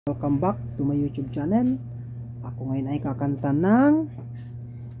Welcome back to my YouTube channel. Ako ngayon ay kakanta ng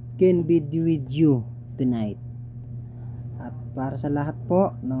Can Be With You Tonight. At para sa lahat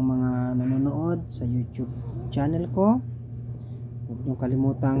po ng mga nanonood sa YouTube channel ko, huwag nyo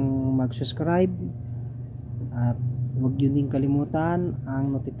kalimutang mag-subscribe at huwag nyo din kalimutan ang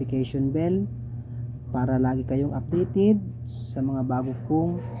notification bell para lagi kayong updated sa mga bago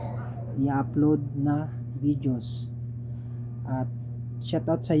kong i-upload na videos. At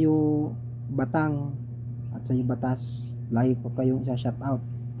shoutout sa iyo Batang at sa iyo Batas, lagi ko kayong isa-shoutout.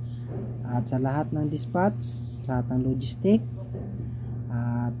 At sa lahat ng dispatch, sa lahat ng logistic,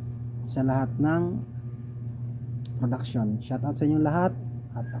 at sa lahat ng production, shoutout sa inyo lahat.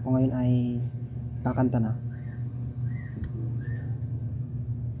 At ako ngayon ay kakanta na.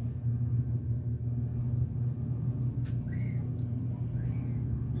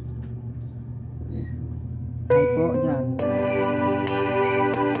 Hi po dyan.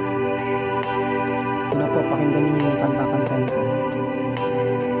 Una po, pakinggan ninyo yung kanta-kantahin ko.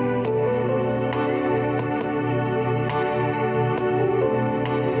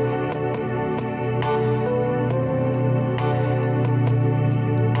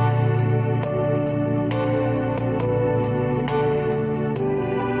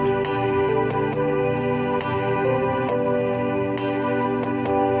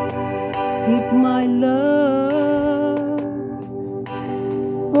 If my love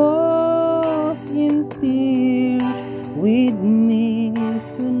was in tears with me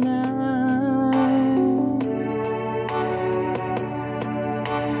tonight,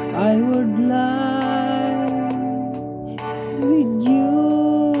 I would lie with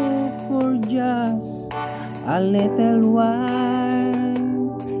you for just a little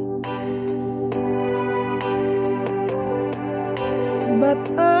while, but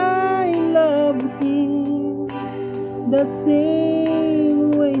I love him the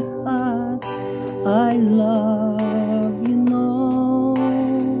same ways as I love you, know.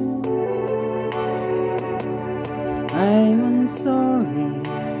 I'm sorry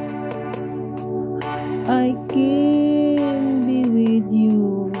I can't be with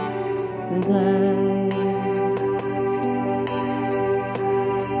you tonight.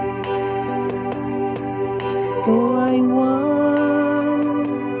 Oh, I want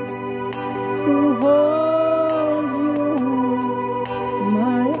to hold you in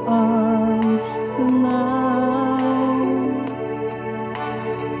my arms tonight.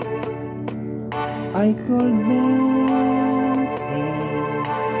 I called them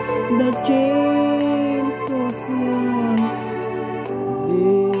the chain was one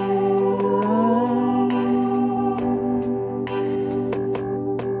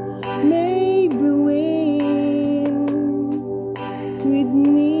maybe when with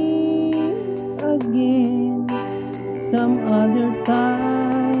me again some other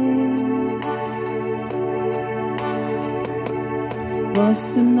time, 'cause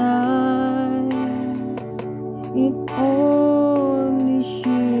tonight it only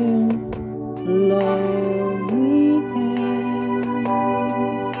sheer love we have.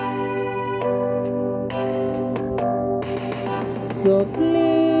 So please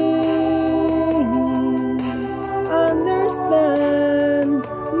understand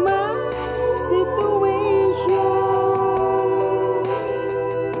my situation.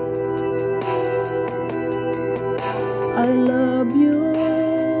 I love you,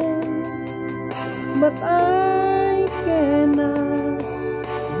 but I cannot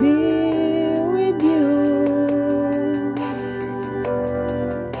be with you.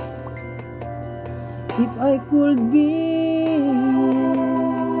 If I could be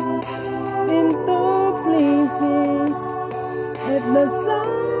in two places at the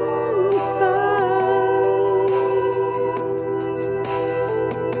same time,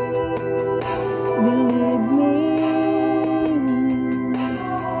 believe me,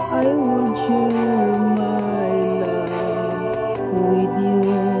 I would share my love with you.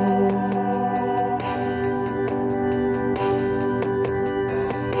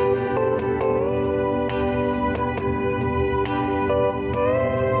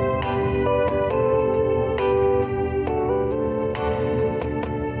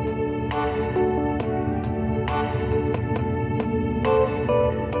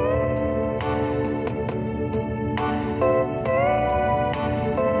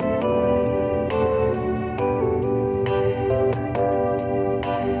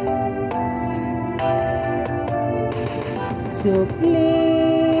 So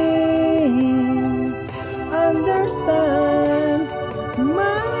please understand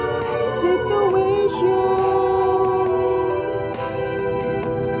my situation.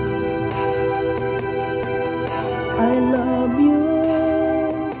 I love you,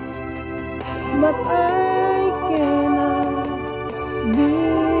 but I cannot be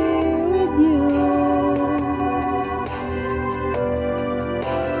with you.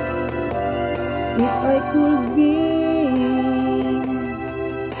 If I could be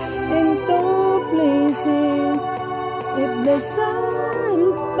in two places at the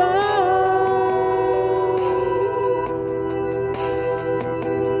same time,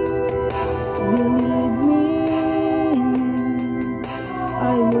 believe me,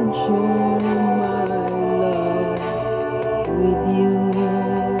 I would share my love with you.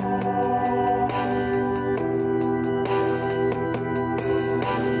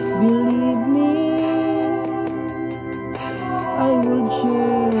 Believe me, I would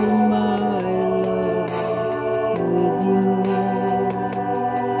share my love with you.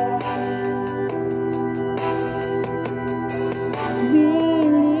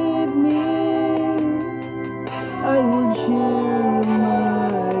 Believe me, I would share my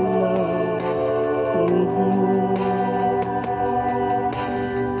love with you.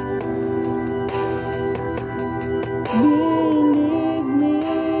 Believe me,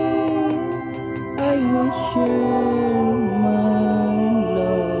 I will share my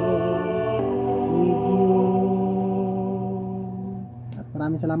love with you. At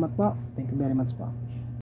maraming salamat po. Thank you very much po.